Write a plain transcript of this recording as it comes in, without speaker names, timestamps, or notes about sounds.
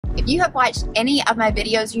If you have watched any of my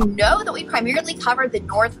videos, you know that we primarily cover the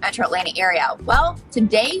North Metro Atlanta area. Well,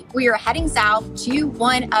 today we are heading south to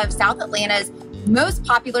one of South Atlanta's most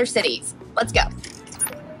popular cities. Let's go.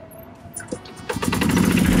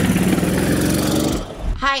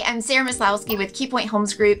 Hi, I'm Sarah Maslowski with KeyPoint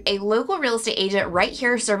Homes Group, a local real estate agent right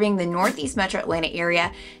here serving the Northeast Metro Atlanta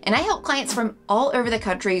area, and I help clients from all over the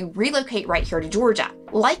country relocate right here to Georgia.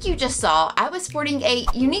 Like you just saw, I was sporting a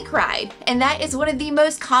unique ride, and that is one of the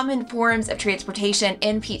most common forms of transportation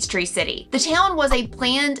in Peachtree City. The town was a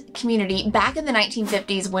planned community back in the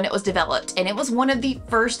 1950s when it was developed, and it was one of the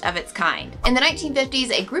first of its kind. In the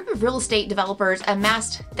 1950s, a group of real estate developers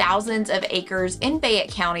amassed thousands of acres in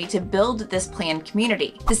Fayette County to build this planned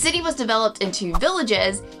community. The city was developed into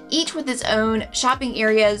villages, each with its own shopping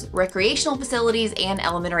areas, recreational facilities, and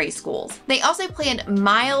elementary schools. They also planned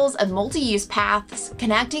miles of multi-use paths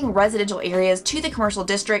connecting residential areas to the commercial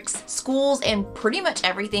districts, schools, and pretty much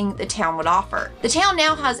everything the town would offer. The town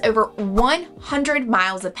now has over 100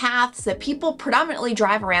 miles of paths that people predominantly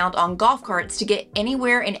drive around on golf carts to get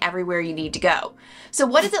anywhere and everywhere you need to go. So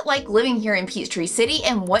what is it like living here in Peachtree City,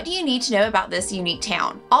 and what do you need to know about this unique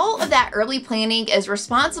town? All of that early planning is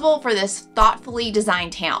responsible for this thoughtfully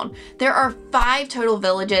designed town. There are 5 total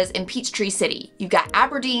villages in Peachtree City. You've got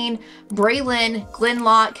Aberdeen, Braylon,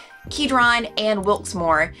 Glenlock, Kedron, and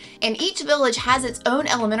Wilkesmore, and each village has its own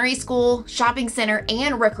elementary school, shopping center,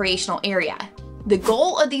 and recreational area. The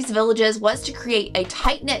goal of these villages was to create a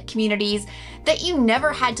tight-knit communities that you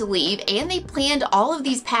never had to leave, and they planned all of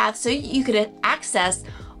these paths so you could access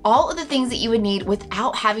all of the things that you would need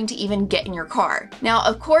without having to even get in your car. Now,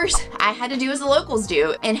 of course, I had to do as the locals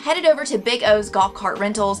do and headed over to Big O's Golf Cart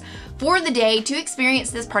Rentals for the day to experience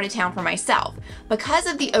this part of town for myself. Because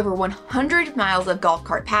of the over 100 miles of golf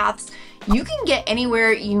cart paths, you can get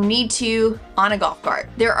anywhere you need to on a golf cart.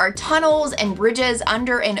 There are tunnels and bridges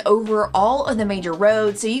under and over all of the major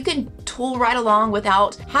roads, so you can tool right along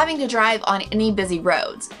without having to drive on any busy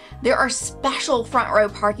roads. There are special front row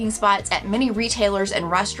parking spots at many retailers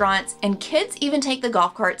and restaurants, and kids even take the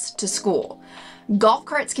golf carts to school. Golf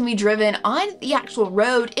carts can be driven on the actual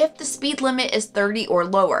road if the speed limit is 30 or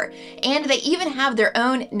lower, and they even have their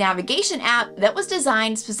own navigation app that was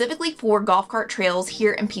designed specifically for golf cart trails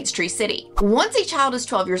here in Peachtree City. Once a child is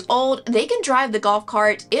 12 years old, they can drive the golf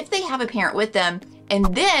cart if they have a parent with them,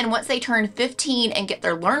 and then once they turn 15 and get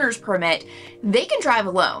their learner's permit, they can drive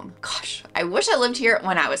alone. Gosh, I wish I lived here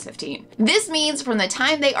when I was 15. This means from the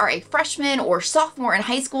time they are a freshman or sophomore in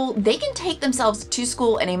high school, they can take themselves to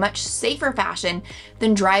school in a much safer fashion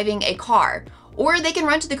than driving a car. Or they can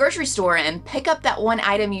run to the grocery store and pick up that one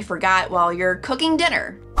item you forgot while you're cooking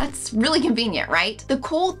dinner. That's really convenient, right? The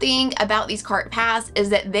cool thing about these cart paths is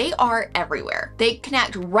that they are everywhere. They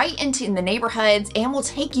connect right into the neighborhoods and will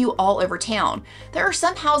take you all over town. There are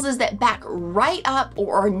some houses that back right up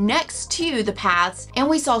or are next to the paths, and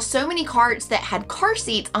we saw so many carts that had car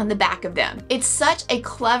seats on the back of them. It's such a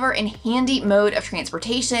clever and handy mode of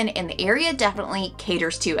transportation, and the area definitely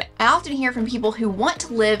caters to it. I often hear from people who want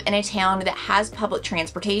to live in a town that has public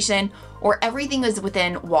transportation or everything is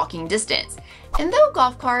within walking distance. And though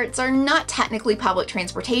golf carts are not technically public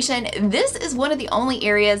transportation, this is one of the only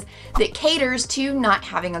areas that caters to not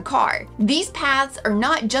having a car. These paths are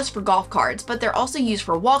not just for golf carts, but they're also used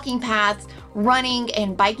for walking paths, running,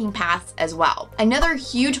 and biking paths as well. Another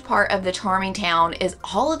huge part of the charming town is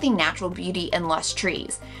all of the natural beauty and lush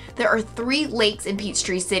trees. There are 3 lakes in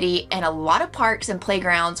Peachtree City and a lot of parks and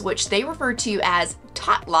playgrounds, which they refer to as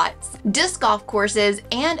tot lots, disc golf courses,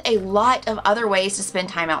 and a lot of other ways to spend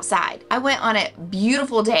time outside. I went on a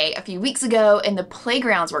beautiful day a few weeks ago, and the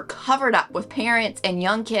playgrounds were covered up with parents and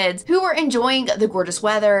young kids who were enjoying the gorgeous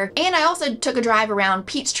weather. And I also took a drive around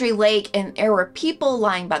Peachtree Lake, and there were people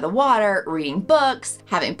lying by the water, reading books,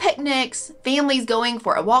 having picnics, families going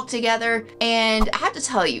for a walk together, and I have to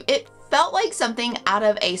tell you, it felt like something out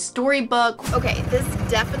of a storybook. Okay, this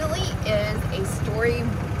definitely is a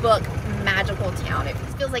storybook magical town. It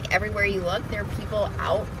just feels like everywhere you look, there are people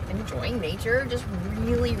out enjoying nature, just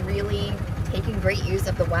really taking great use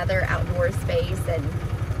of the weather, outdoor space, and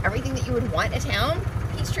everything that you would want in a town.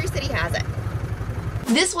 Peachtree City has it.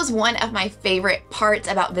 This was one of my favorite parts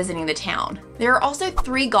about visiting the town. There are also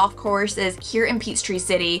 3 golf courses here in Peachtree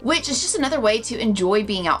City, which is just another way to enjoy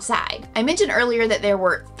being outside. I mentioned earlier that there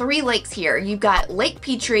were 3 lakes here. You've got Lake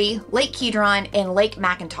Peachtree, Lake Kedron, and Lake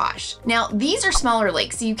McIntosh. Now, these are smaller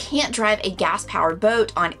lakes, so you can't drive a gas-powered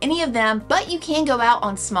boat on any of them, but you can go out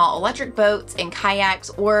on small electric boats and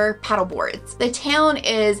kayaks or paddle boards. The town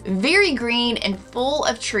is very green and full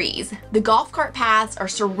of trees. The golf cart paths are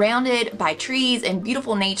surrounded by trees and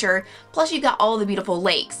beautiful nature, plus you've got all the beautiful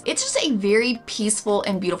lakes. It's just a very very peaceful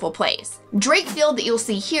and beautiful place. Drake Field that you'll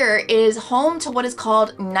see here is home to what is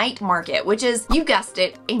called Night Market, which is, you guessed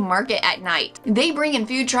it, a market at night. They bring in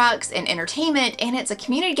food trucks and entertainment, and it's a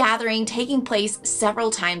community gathering taking place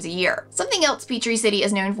several times a year. Something else Peachtree City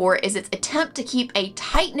is known for is its attempt to keep a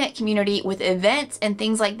tight-knit community with events and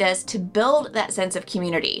things like this to build that sense of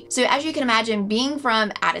community. So as you can imagine, being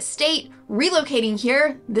from out of state, relocating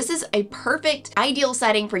here, this is a perfect, ideal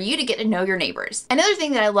setting for you to get to know your neighbors. Another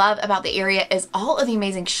thing that I love about the area is all of the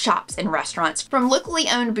amazing shops and restaurants, from locally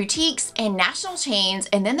owned boutiques and national chains,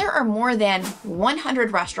 and then there are more than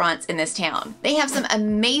 100 restaurants in this town. They have some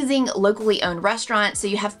amazing locally owned restaurants, so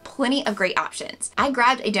you have plenty of great options. I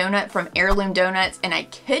grabbed a donut from Heirloom Donuts, and I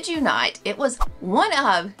kid you not, it was one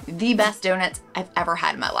of the best donuts I've ever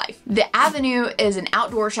had in my life. The Avenue is an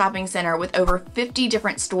outdoor shopping center with over 50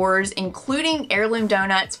 different stores, including Heirloom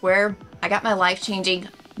Donuts, where I got my life-changing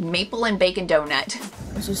maple and bacon donut.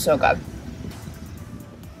 This is so good.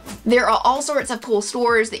 There are all sorts of cool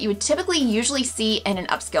stores that you would typically usually see in an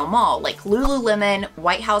upscale mall, like Lululemon,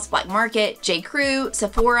 White House Black Market, J. Crew,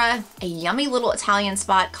 Sephora, a yummy little Italian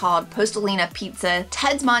spot called Postalina Pizza,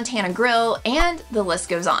 Ted's Montana Grill, and the list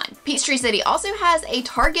goes on. Peachtree City also has a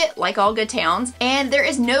Target, like all good towns, and there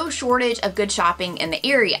is no shortage of good shopping in the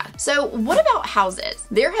area. So what about houses?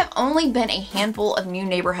 There have only been a handful of new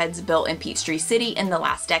neighborhoods built in Peachtree City in the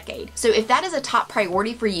last decade. So if that is a top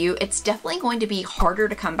priority for you, it's definitely going to be harder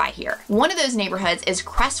to come by here. One of those neighborhoods is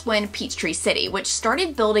Crestwind Peachtree City, which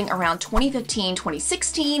started building around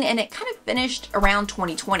 2015-2016, and it kind of finished around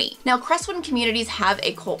 2020. Now, Crestwind communities have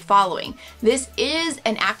a cult following. This is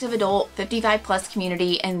an active adult 55+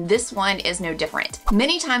 community, and this one is no different.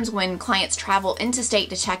 Many times when clients travel into state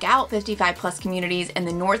to check out 55+ communities in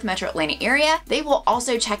the North Metro Atlanta area, they will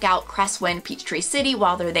also check out Crestwind Peachtree City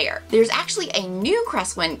while they're there. There's actually a new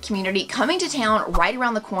Crestwind community coming to town right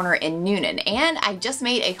around the corner in Noonan, and I just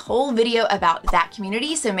made a whole video about that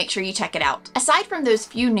community, so make sure you check it out. Aside from those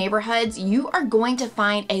few neighborhoods, you are going to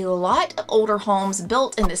find a lot of older homes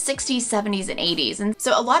built in the 60s, 70s, and 80s, and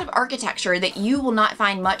so a lot of architecture that you will not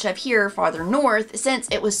find much of here farther north, since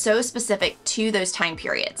it was so specific to those time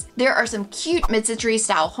periods. There are some cute mid-century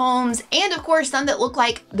style homes, and of course some that look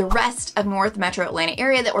like the rest of North Metro Atlanta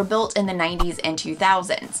area that were built in the 90s and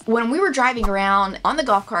 2000s. When we were driving around on the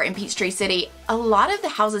golf cart in Peachtree City, a lot of the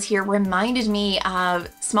houses here reminded me of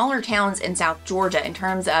smaller towns in South Georgia in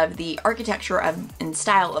terms of the architecture and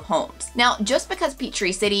style of homes. Now, just because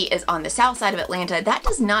Peachtree City is on the south side of Atlanta, that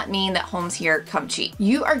does not mean that homes here come cheap.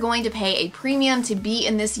 You are going to pay a premium to be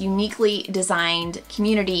in this uniquely designed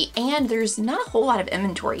community, and there's not a whole lot of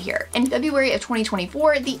inventory here. In February of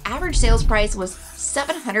 2024, the average sales price was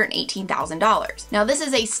 $718,000. Now, this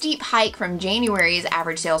is a steep hike from January's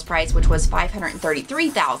average sales price, which was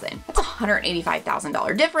 $533,000. That's a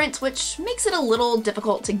 $185,000 difference, which makes it a little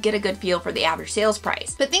difficult to get a good feel for the average sales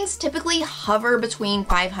price. But things typically hover between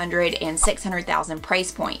 $500,000 and $600,000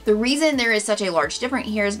 price point. The reason there is such a large difference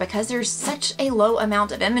here is because there's such a low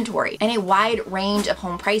amount of inventory and a wide range of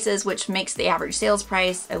home prices, which makes the average sales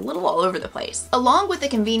price a little all over the place. Along with the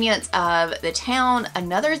convenience of the town,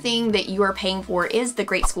 another thing that you are paying for is the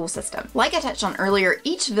great school system. Like I touched on earlier,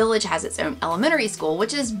 each village has its own elementary school,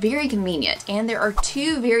 which is very convenient, and there are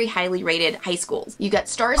two very highly rated high schools. You got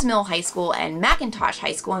Stars Mill High School and McIntosh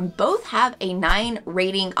High School, and both have a 9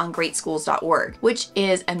 rating on greatschools.org, which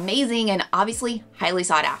is amazing and obviously highly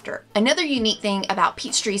sought after. Another unique thing about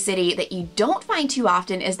Peachtree City that you don't find too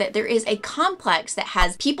often is that there is a complex that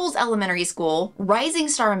has People's Elementary School, Rising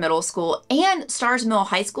Star Middle School, and Stars Mill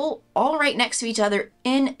High School all right next to each other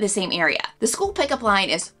in the same area. The school pickup line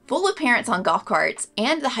is full of parents on golf carts,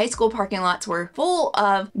 and the high school parking lots were full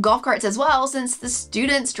of golf carts as well, since the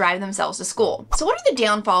students drive themselves to school. So what are the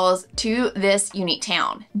downfalls to this unique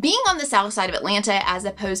town? Being on the south side of Atlanta as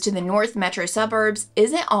opposed to the north metro suburbs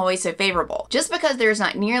isn't always so favorable. Just because there's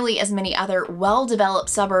not nearly as many other well-developed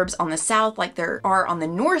suburbs on the south like there are on the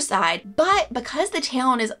north side, but because the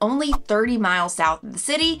town is only 30 miles south of the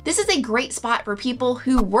city, this is a great spot for people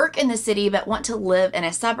who work in the city but want to live in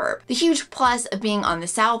a suburb. The huge plus of being on the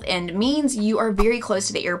south end means you are very close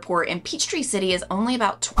to the airport, and Peachtree City is only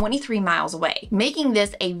about 23 miles away, making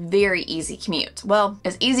this a very easy commute. Well,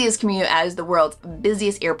 as easy as commute as the world's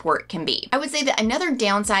busiest airport can be. I would say that another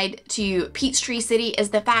downside to Peachtree City is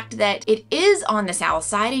the fact that it is on the south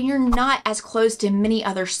side and you're not as close to many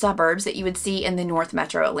other suburbs that you would see in the North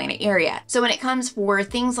Metro Atlanta area. So when it comes for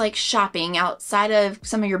things like shopping outside of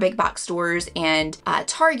some of your big box stores and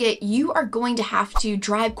Target, you are going to have to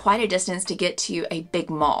drive quite a distance to get to a big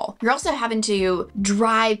mall. mall. You're also having to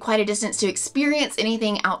drive quite a distance to experience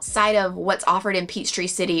anything outside of what's offered in Peachtree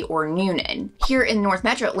City or Newnan. Here in the North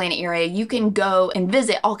Metro Atlanta area, you can go and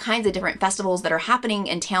visit all kinds of different festivals that are happening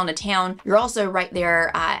in town to town. You're also right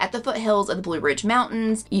there at the foothills of the Blue Ridge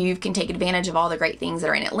Mountains. You can take advantage of all the great things that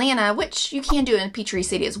are in Atlanta, which you can do in Peachtree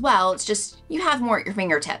City as well. It's just you have more at your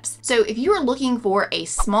fingertips. So if you are looking for a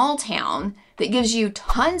small town that gives you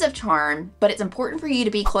tons of charm, but it's important for you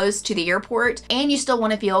to be close to the airport and you still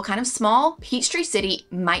want to feel kind of small, Peachtree City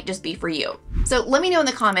might just be for you. So let me know in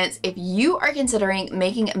the comments if you are considering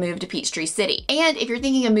making a move to Peachtree City. And if you're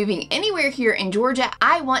thinking of moving anywhere here in Georgia,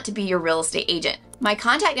 I want to be your real estate agent. My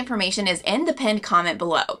contact information is in the pinned comment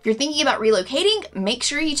below. If you're thinking about relocating, make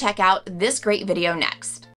sure you check out this great video next.